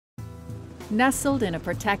Nestled in a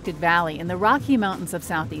protected valley in the Rocky Mountains of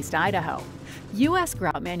southeast Idaho, U.S.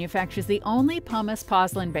 Grout manufactures the only pumice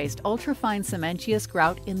pozzolan-based ultrafine cementitious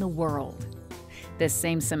grout in the world. This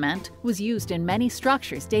same cement was used in many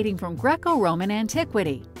structures dating from Greco-Roman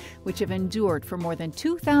antiquity, which have endured for more than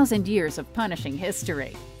 2,000 years of punishing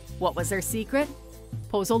history. What was their secret?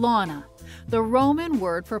 Pozzolana, the Roman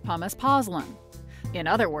word for pumice pozzolan. In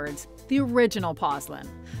other words, the original pozzolan.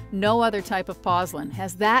 No other type of pozzolan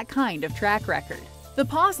has that kind of track record. The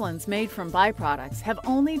pozzolans made from byproducts have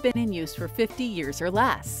only been in use for 50 years or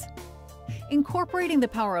less. Incorporating the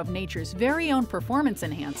power of nature's very own performance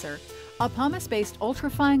enhancer, a pumice-based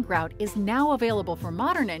ultrafine grout is now available for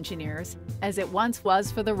modern engineers as it once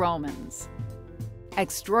was for the Romans.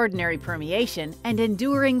 Extraordinary permeation and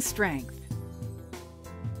enduring strength.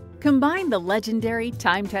 Combine the legendary,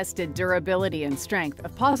 time-tested durability and strength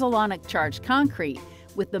of pozzolanic charged concrete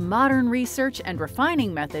with the modern research and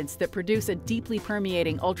refining methods that produce a deeply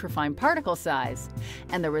permeating ultrafine particle size,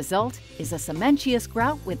 and the result is a cementitious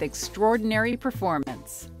grout with extraordinary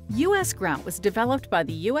performance. U.S. Grout was developed by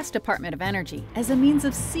the U.S. Department of Energy as a means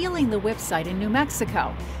of sealing the WIPP site in New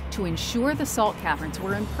Mexico to ensure the salt caverns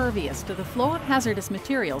were impervious to the flow of hazardous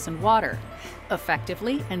materials and water,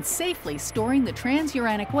 effectively and safely storing the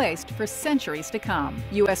transuranic waste for centuries to come.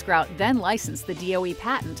 U.S. Grout then licensed the DOE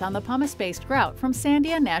patent on the pumice-based grout from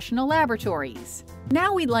Sandia National Laboratories.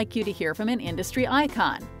 Now we'd like you to hear from an industry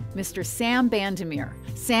icon, Mr. Sam Bandemir.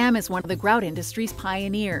 Sam is one of the grout industry's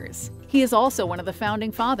pioneers. He is also one of the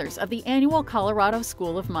founding fathers of the annual Colorado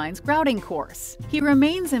School of Mines grouting course. He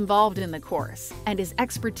remains involved in the course, and his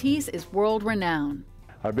expertise is world-renowned.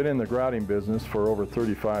 I've been in the grouting business for over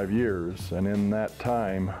 35 years, and in that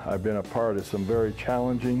time I've been a part of some very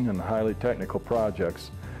challenging and highly technical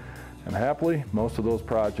projects. And happily, most of those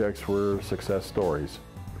projects were success stories.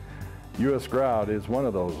 U.S. Grout is one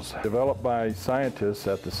of those. Developed by scientists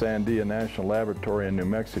at the Sandia National Laboratory in New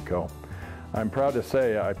Mexico, I'm proud to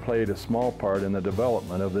say I played a small part in the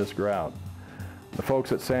development of this grout. The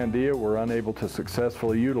folks at Sandia were unable to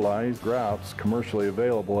successfully utilize grouts commercially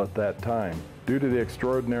available at that time. Due to the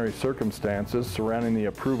extraordinary circumstances surrounding the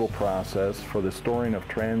approval process for the storing of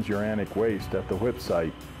transuranic waste at the WIPP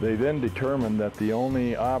site, they then determined that the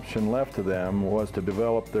only option left to them was to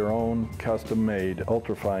develop their own custom-made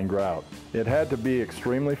ultrafine grout. It had to be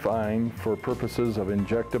extremely fine for purposes of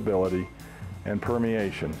injectability and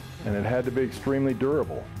permeation, and it had to be extremely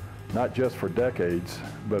durable, not just for decades,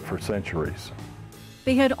 but for centuries.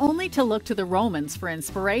 They had only to look to the Romans for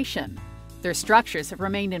inspiration. Their structures have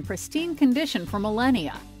remained in pristine condition for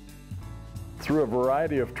millennia. Through a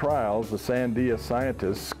variety of trials, the Sandia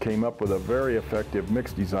scientists came up with a very effective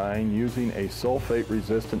mix design using a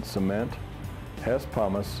sulfate-resistant cement, Hess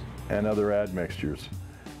pumice, and other admixtures,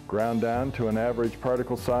 ground down to an average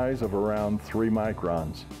particle size of around 3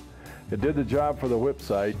 microns. It did the job for the WIPP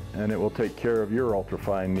site, and it will take care of your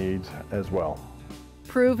ultrafine needs as well.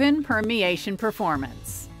 Proven permeation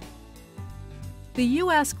performance. The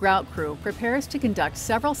U.S. Grout crew prepares to conduct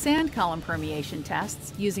several sand column permeation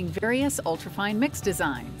tests using various ultrafine mix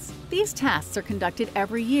designs. These tests are conducted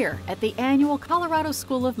every year at the annual Colorado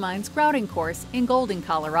School of Mines grouting course in Golden,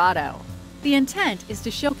 Colorado. The intent is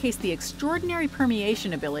to showcase the extraordinary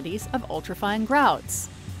permeation abilities of ultrafine grouts.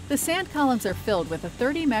 The sand columns are filled with a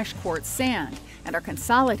 30 mesh quartz sand and are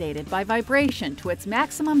consolidated by vibration to its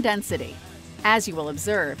maximum density. As you will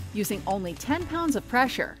observe, using only 10 pounds of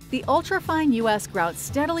pressure, the ultrafine U.S. grout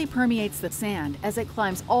steadily permeates the sand as it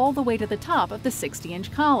climbs all the way to the top of the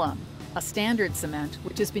 60-inch column. A standard cement,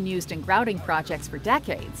 which has been used in grouting projects for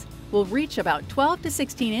decades, will reach about 12 to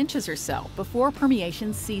 16 inches or so before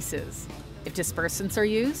permeation ceases. If dispersants are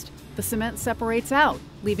used, the cement separates out,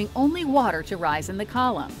 leaving only water to rise in the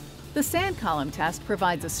column. The sand column test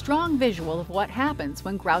provides a strong visual of what happens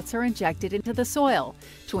when grouts are injected into the soil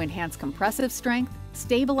to enhance compressive strength,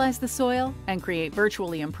 stabilize the soil, and create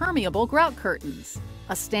virtually impermeable grout curtains.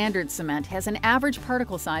 A standard cement has an average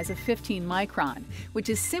particle size of 15 micron, which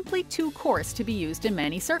is simply too coarse to be used in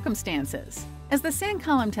many circumstances. As the sand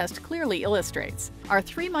column test clearly illustrates, our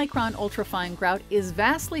 3-micron ultrafine grout is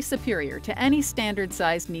vastly superior to any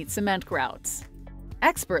standard-sized neat cement grouts.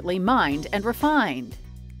 Expertly mined and refined.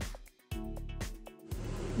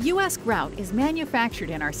 U.S. Grout is manufactured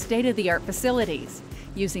in our state-of-the-art facilities,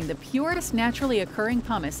 using the purest naturally occurring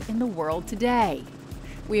pumice in the world today.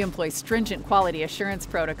 We employ stringent quality assurance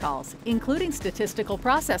protocols, including statistical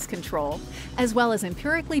process control, as well as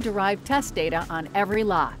empirically derived test data on every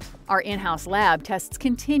lot. Our in-house lab tests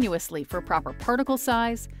continuously for proper particle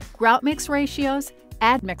size, grout mix ratios,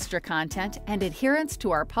 admixture content, and adherence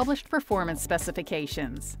to our published performance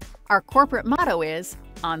specifications. Our corporate motto is,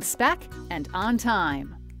 on spec and on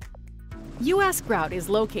time. US Grout is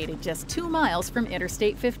located just 2 miles from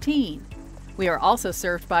Interstate 15. We are also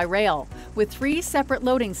served by rail, with 3 separate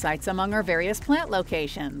loading sites among our various plant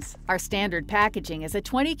locations. Our standard packaging is a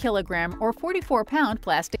 20-kilogram or 44-pound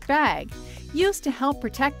plastic bag, used to help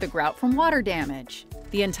protect the grout from water damage.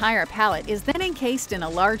 The entire pallet is then encased in a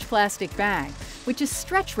large plastic bag, which is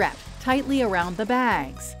stretch-wrapped tightly around the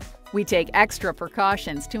bags. We take extra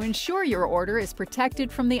precautions to ensure your order is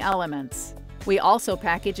protected from the elements. We also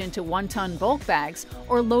package into 1-ton bulk bags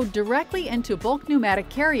or load directly into bulk pneumatic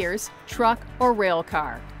carriers, truck, or rail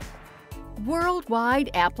car.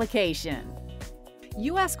 Worldwide application.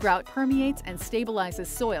 US Grout permeates and stabilizes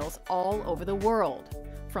soils all over the world,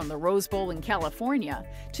 from the Rose Bowl in California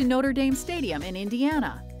to Notre Dame Stadium in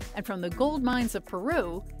Indiana, and from the gold mines of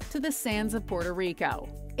Peru to the sands of Puerto Rico.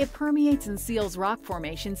 It permeates and seals rock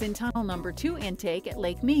formations in Tunnel Number 2 intake at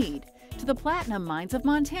Lake Mead to the platinum mines of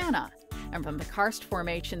Montana, and from the karst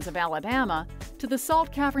formations of Alabama to the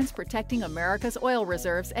salt caverns protecting America's oil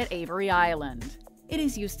reserves at Avery Island. It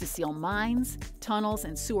is used to seal mines, tunnels,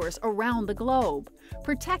 and sewers around the globe,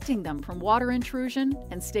 protecting them from water intrusion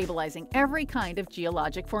and stabilizing every kind of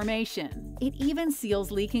geologic formation. It even seals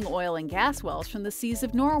leaking oil and gas wells from the seas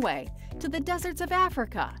of Norway to the deserts of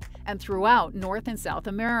Africa and throughout North and South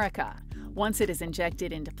America. Once it is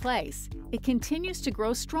injected into place, it continues to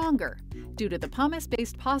grow stronger due to the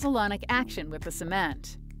pumice-based pozzolanic action with the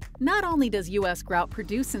cement. Not only does US Grout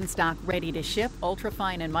produce in stock ready-to-ship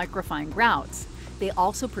ultrafine and microfine grouts, they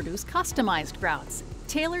also produce customized grouts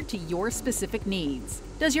tailored to your specific needs.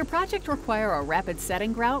 Does your project require a rapid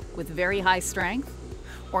setting grout with very high strength?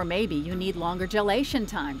 Or maybe you need longer gelation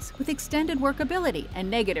times with extended workability and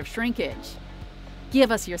negative shrinkage.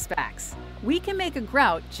 Give us your specs. We can make a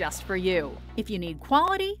grout just for you. If you need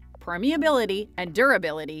quality, permeability, and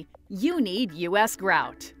durability, you need US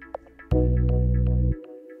Grout.